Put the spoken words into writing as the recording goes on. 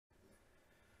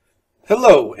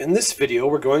Hello, in this video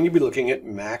we're going to be looking at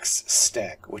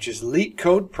MaxStack, which is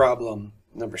LeetCode problem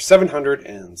number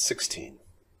 716.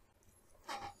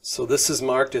 So this is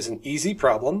marked as an easy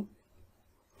problem.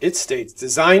 It states,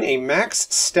 design a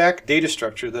MaxStack data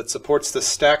structure that supports the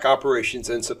stack operations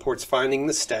and supports finding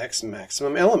the stack's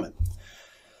maximum element.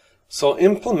 So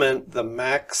implement the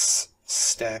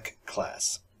MaxStack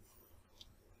class.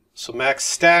 So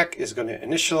MaxStack is going to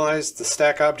initialize the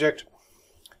stack object.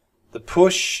 The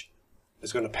push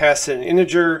is going to pass in an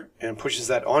integer and pushes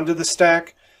that onto the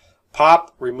stack.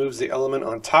 Pop removes the element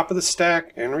on top of the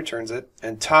stack and returns it.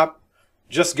 And top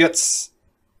just gets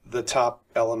the top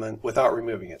element without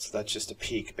removing it. So that's just a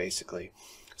peek, basically.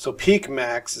 So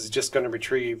peekMax is just going to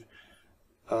retrieve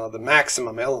the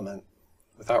maximum element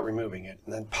without removing it.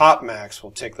 And then popMax will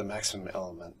take the maximum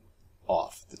element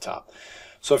off the top.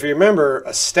 So if you remember,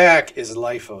 a stack is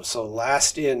LIFO, so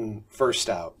last in, first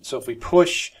out. So if we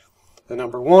push the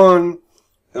number 1,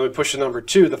 then we push the number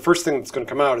 2, the first thing that's going to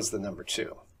come out is the number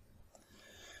 2.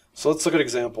 So let's look at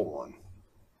example 1.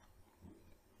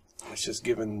 It's just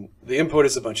given, the input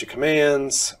is a bunch of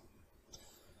commands,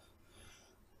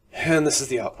 and this is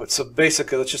the output. So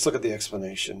basically, let's just look at the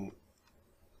explanation.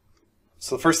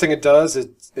 So the first thing it does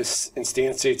is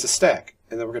instantiates a stack,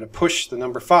 and then we're going to push the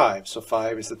number 5. So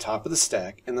 5 is the top of the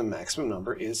stack, and the maximum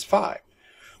number is 5.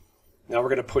 Now we're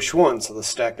going to push 1, so the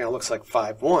stack now looks like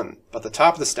 5, 1. But the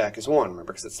top of the stack is 1,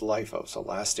 remember, because it's LIFO, so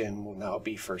last in will now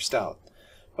be first out.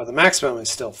 But the maximum is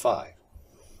still 5.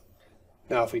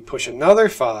 Now if we push another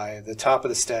 5, the top of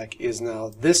the stack is now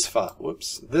this 5,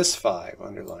 this 5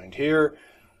 underlined here,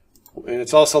 and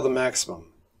it's also the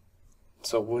maximum.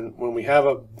 So when we have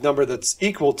a number that's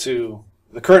equal to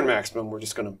the current maximum, we're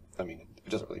just going to, it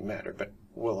doesn't really matter, but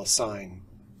we'll assign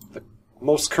the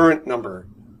most current number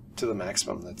to the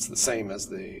maximum that's the same as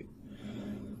the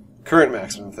current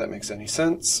maximum, if that makes any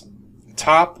sense.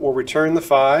 Top will return the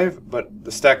 5, but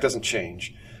the stack doesn't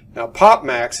change. Now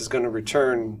popMax is going to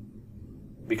return,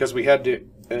 because we had to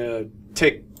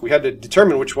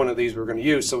determine which one of these we're going to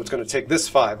use, so it's going to take this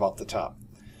 5 off the top.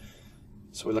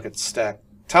 So we look at stack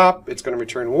top, it's going to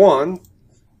return 1,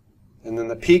 and then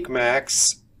the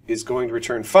peekMax is going to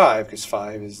return 5, because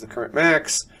 5 is the current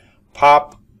max.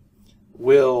 Pop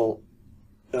will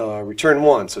return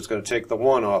 1, so it's going to take the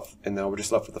 1 off, and now we're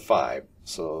just left with the 5.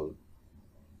 So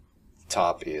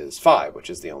top is 5, which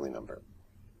is the only number.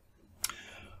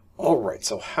 Alright,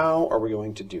 so how are we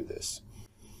going to do this?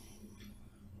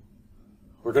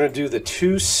 We're going to do the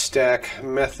toStack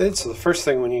method. So the first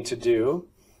thing we need to do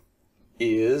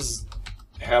is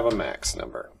have a max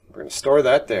number. We're going to store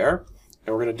that there,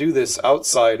 and we're going to do this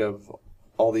outside of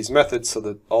all these methods so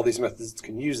that all these methods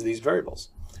can use these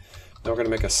variables. Now we're going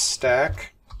to make a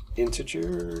stack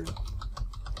integer,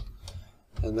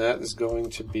 and that is going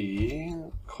to be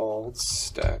called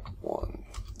stack1.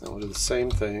 Now we'll do the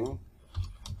same thing,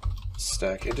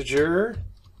 stack integer,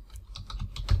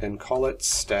 and call it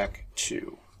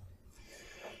stack2.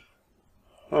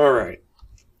 Alright,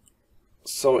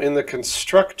 so in the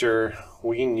constructor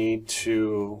we need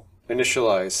to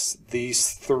initialize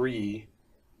these 3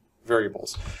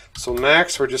 variables. So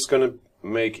max we're just going to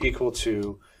make equal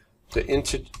to the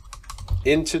integer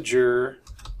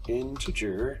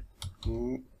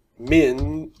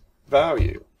min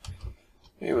value.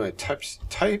 Anyway,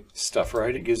 type stuff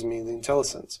right, it gives me the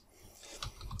IntelliSense.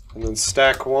 And then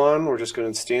stack1 we're just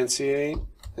going to instantiate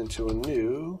into a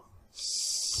new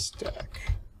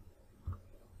stack.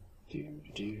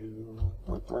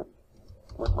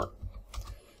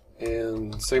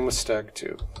 And same with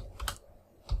stack2.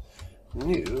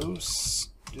 New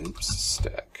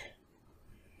stack.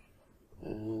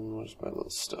 And what's my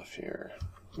little stuff here?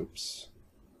 Oops.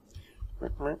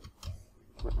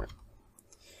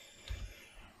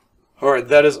 Alright,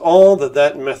 that is all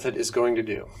that method is going to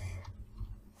do.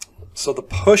 So the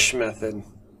push method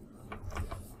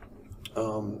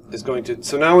is going to,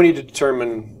 so now we need to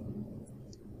determine,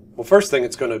 well, first thing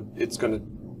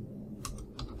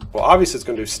well, obviously it's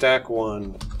going to do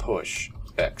stack1 push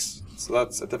x. So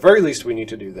that's, at the very least, we need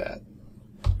to do that.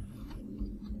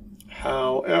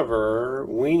 However,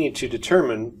 we need to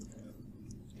determine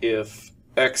if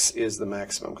x is the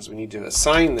maximum, because we need to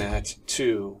assign that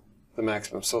to the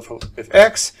maximum. So if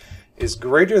x is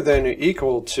greater than or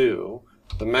equal to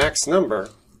the max number,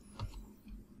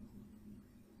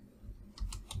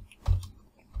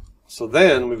 so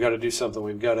then we've got to do something.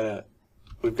 We've got to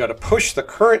push the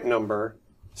current number,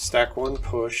 stack1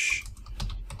 push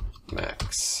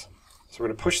max. So we're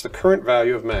going to push the current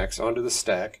value of max onto the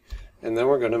stack, and then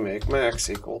we're going to make max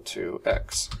equal to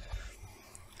x.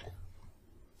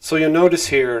 So you'll notice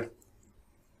here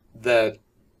that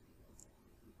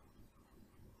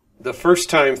the first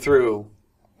time through,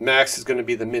 max is going to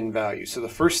be the min value. So the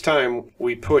first time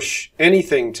we push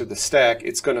anything to the stack,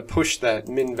 it's going to push that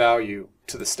min value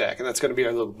to the stack. And that's going to be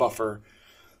our little buffer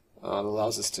that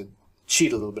allows us to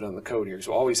cheat a little bit on the code here.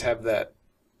 So we'll always have that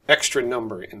extra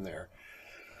number in there.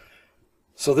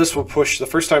 So this will push, the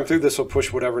first time through, this will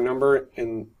push whatever number.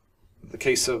 In the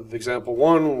case of example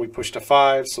 1, we pushed a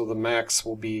 5, so the max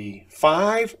will be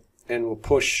 5, and we'll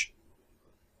push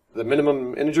the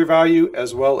minimum integer value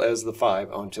as well as the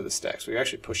 5 onto the stack. So we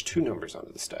actually push 2 numbers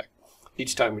onto the stack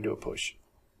each time we do a push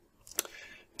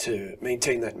to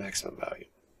maintain that maximum value.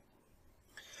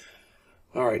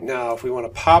 All right, now if we want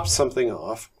to pop something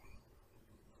off,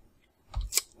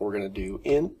 we're going to do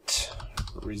int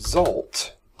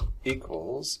result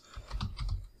equals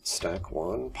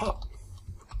stack1 pop.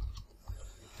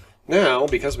 Now,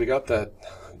 because we got that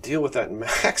deal with that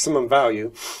maximum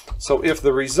value, so if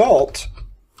the result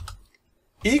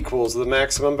equals the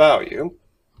maximum value,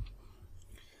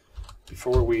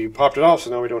 before we popped it off, so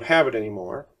now we don't have it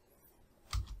anymore.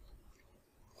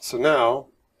 So now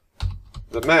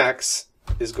the max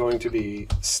is going to be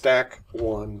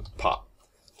stack1 pop.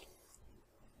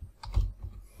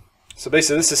 So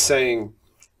basically this is saying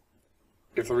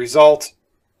if the result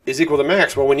is equal to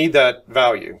max, well, we need that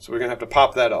value. So we're going to have to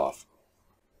pop that off.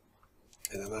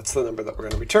 And then that's the number that we're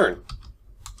going to return.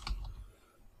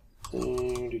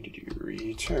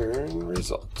 Return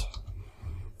result.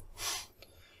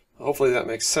 Hopefully that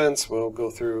makes sense. We'll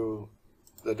go through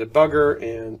the debugger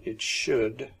and it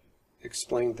should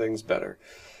explain things better.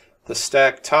 The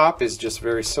stack top is just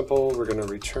very simple. We're going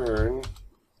to return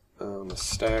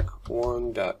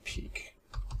stack1.peek.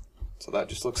 So that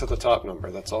just looks at the top number.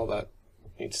 That's all that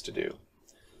needs to do.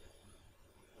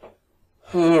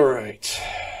 All right.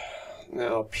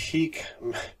 Now peekMax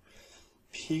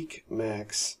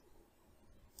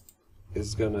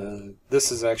is gonna.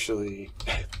 This is actually.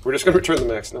 We're just gonna return the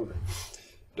max number.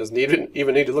 Doesn't even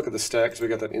need to look at the stack because we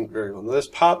got that int variable. Now this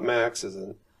popMax is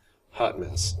a hot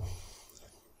mess.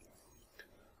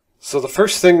 So the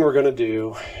first thing we're going to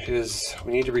do is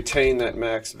we need to retain that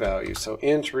max value. So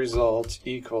int result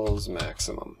equals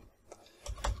maximum.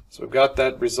 So we've got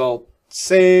that result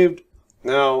saved.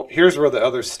 Now here's where the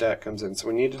other stack comes in. So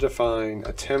we need to define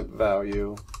a temp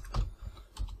value,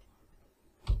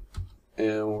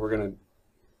 and we're going to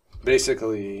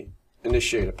basically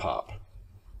initiate a pop.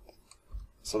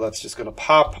 So that's just going to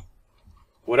pop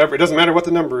whatever. It doesn't matter what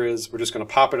the number is. We're just going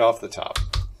to pop it off the top.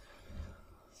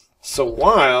 So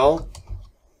while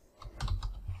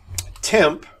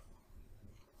temp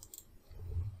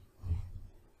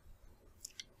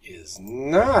is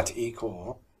not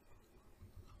equal,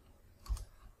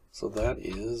 so that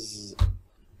is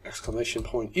exclamation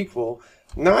point equal,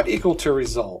 not equal to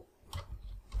result,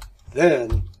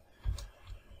 then,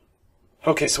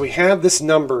 okay, so we have this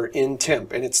number in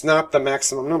temp and it's not the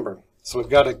maximum number. So we've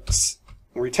got to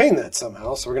retain that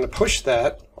somehow. So we're going to push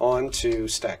that onto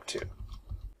stack 2.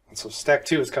 And so stack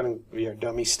 2 is kind of our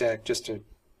dummy stack just to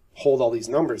hold all these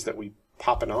numbers that we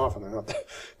popping off, and they're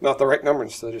not the right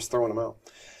numbers, so they're just throwing them out.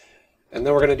 And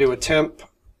then we're going to do a temp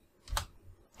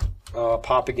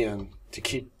pop again to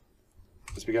keep,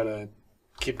 because we got to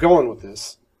keep going with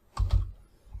this.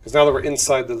 Because now that we're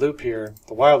inside the loop here,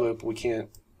 the while loop, we can't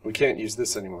use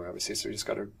this anymore, obviously. So we just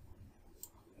got to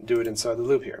do it inside the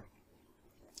loop here.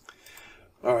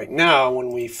 All right, now when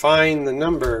we find the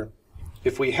number,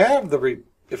 if we have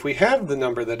the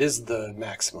number that is the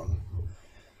maximum,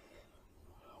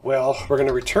 well, we're going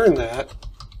to return that,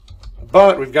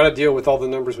 but we've got to deal with all the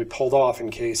numbers we pulled off in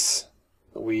case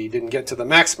we didn't get to the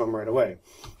maximum right away.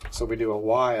 So we do a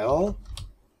while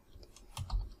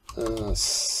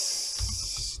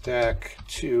stack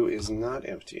 2 is not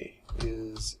empty,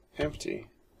 is empty.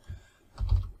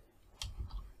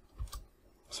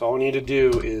 So all we need to do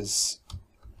is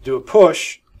do a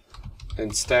push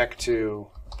and stack 2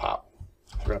 pop.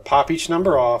 We're going to pop each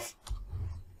number off,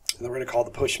 and then we're going to call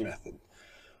the push method,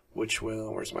 which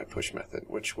will, where's my push method,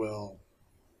 which will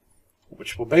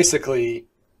basically,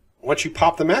 once you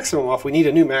pop the maximum off, we need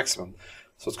a new maximum.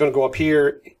 So it's going to go up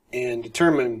here and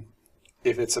determine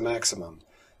if it's a maximum.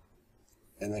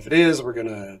 And if it is, we're going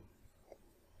to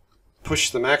push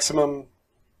the maximum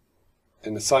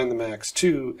and assign the max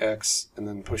to X, and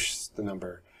then push the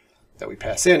number that we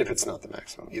pass in if it's not the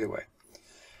maximum, either way.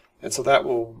 And so that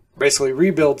will basically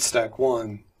rebuild stack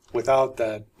 1 without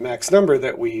that max number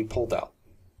that we pulled out,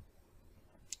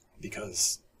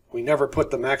 because we never put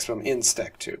the maximum in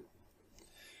stack 2.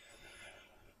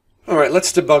 All right,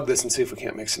 let's debug this and see if we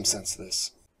can't make some sense of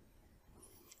this.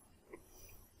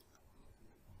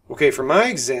 Okay, for my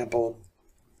example,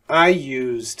 I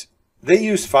used they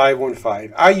use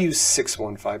 515. I use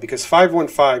 615 because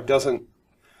 515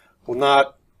 will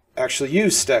not actually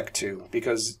use stack 2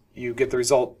 because you get the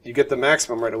result, you get the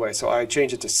maximum right away. So I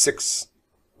change it to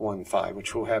 615,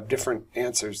 which will have different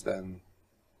answers than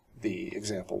the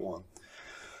example 1.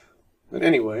 But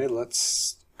anyway,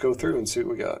 let's go through and see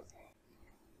what we got.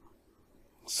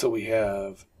 So we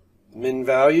have min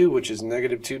value, which is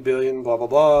 -2 billion, blah, blah,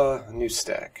 blah, new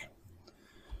stack.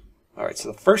 All right,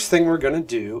 so the first thing we're going to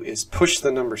do is push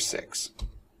the number 6.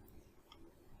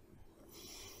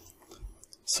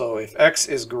 So if x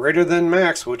is greater than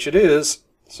max, which it is,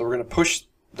 so we're going to push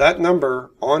that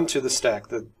number onto the stack,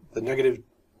 the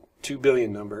 -2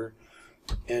 billion number,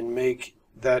 and make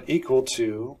that equal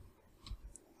to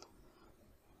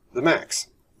the max.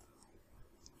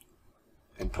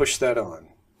 And push that on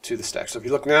to the stack. So if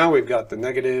you look now, we've got the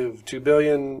 -2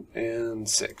 billion and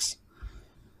 6.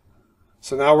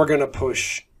 So now we're going to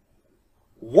push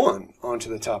 1 onto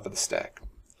the top of the stack.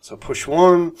 So push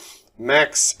 1,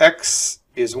 max x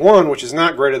is 1, which is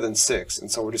not greater than 6,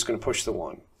 and so we're just going to push the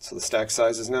 1. So the stack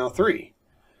size is now 3.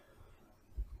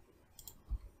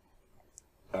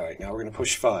 All right, now we're going to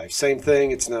push 5. Same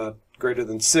thing, it's not greater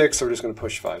than 6, so we're just going to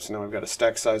push 5. So now we've got a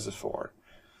stack size of 4.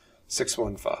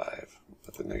 615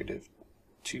 with the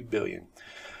 -2 billion.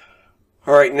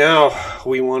 All right, now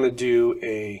we want to do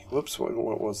a, whoops,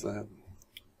 what was that?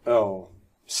 Oh,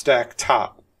 stack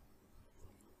top.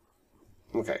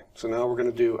 Okay, so now we're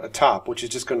going to do a top, which is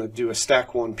just going to do a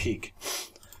stack 1 peek.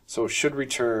 So it should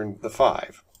return the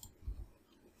 5.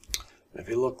 And if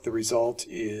you look, the result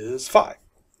is 5.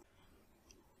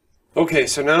 Okay,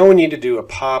 so now we need to do a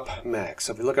popMax.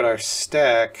 So if you look at our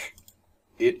stack,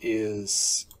 it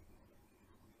is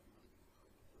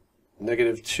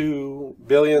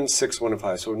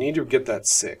 -2,615,000. So we need to get that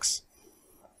 6.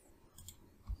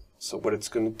 So what it's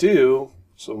going to do,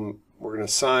 so we're going to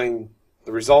assign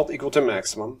the result equal to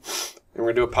maximum, and we're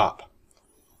going to do a pop.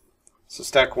 So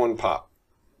stack 1 pop.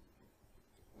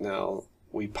 Now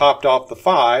we popped off the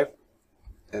 5,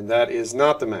 and that is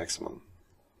not the maximum.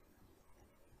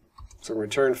 So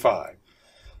return 5.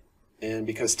 And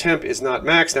because temp is not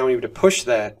max, now we need to push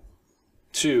that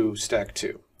to stack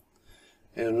 2.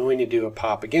 And we need to do a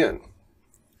pop again.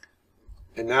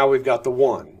 And now we've got the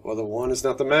 1. Well, the 1 is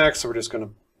not the max, so we're just going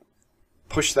to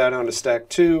push that onto stack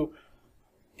 2.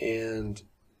 And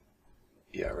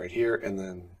yeah, right here, and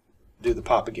then do the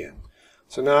pop again.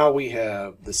 So now we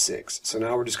have the 6. So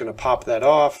now we're just going to pop that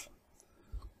off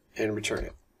and return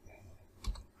it.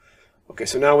 Okay,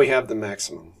 so now we have the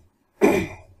maximum.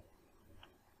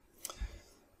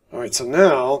 All right, so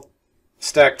now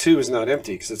stack 2 is not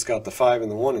empty because it's got the 5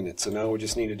 and the 1 in it. So now we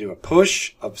just need to do a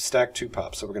push of stack 2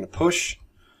 pop. So we're going to push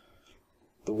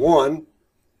the 1,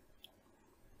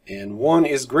 and 1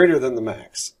 is greater than the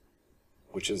max,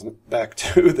 which is back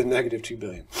to the -2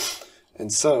 billion.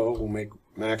 And so we'll make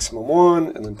maximum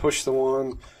 1 and then push the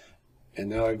 1, and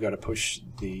now I've got to push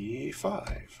the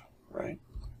 5, right?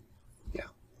 Yeah.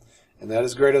 And that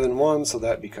is greater than 1, so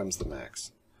that becomes the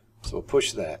max. So we'll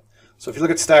push that. So if you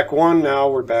look at stack 1, now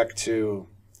we're back to,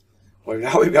 well,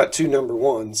 now we've got 2 number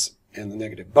 1s and the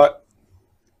negative, but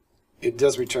it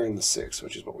does return the 6,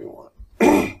 which is what we want.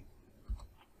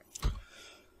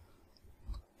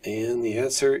 And the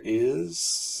answer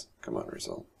is, come on,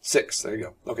 result, 6. There you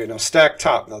go. Okay, now stack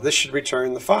top. Now this should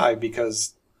return the 5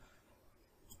 because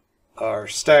our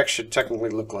stack should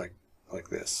technically look like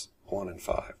this, 1 and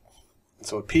 5. And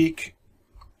so a peek,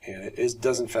 and it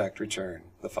does in fact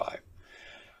return the 5.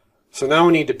 So now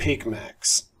we need to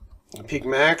peekMax.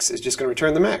 peekMax is just going to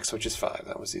return the max, which is 5.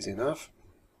 That was easy enough.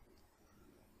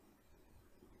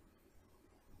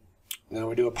 Now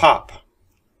we do a pop.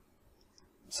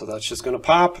 So that's just going to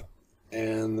pop,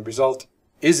 and the result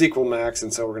is equal max,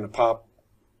 and so we're going to pop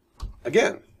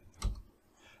again,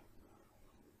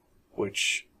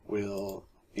 which will,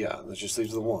 yeah, that just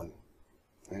leaves the 1.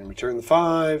 And return the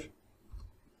 5,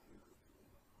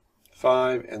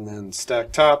 5, and then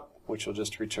stack top, which will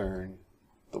just return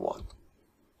the 1.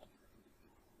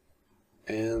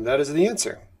 And that is the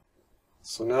answer.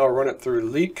 So now I'll run it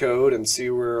through LeetCode and see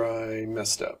where I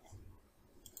messed up.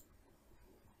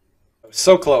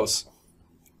 So close.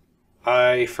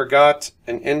 I forgot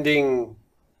an ending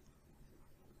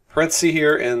parenthesis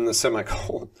here and the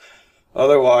semicolon.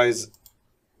 Otherwise,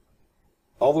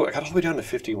 I got all the way down to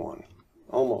 51.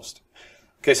 Almost.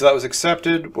 Okay, so that was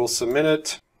accepted. We'll submit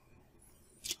it.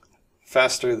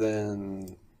 Faster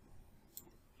than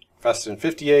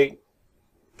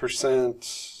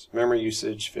 58%. Memory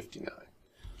usage 59.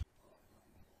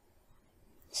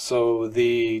 So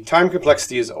the time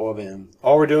complexity is O of n.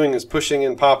 All we're doing is pushing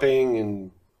and popping,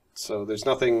 and so there's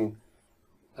nothing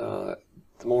The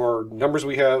more numbers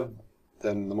we have,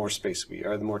 then the more space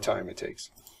the more time it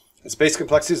takes. And space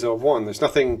complexity is of 1. There's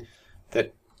nothing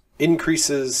that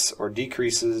increases or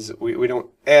decreases. We don't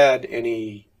add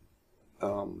any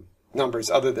numbers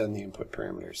other than the input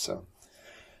parameters.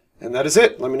 And that is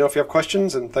it. Let me know if you have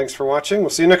questions, and thanks for watching. We'll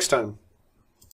see you next time.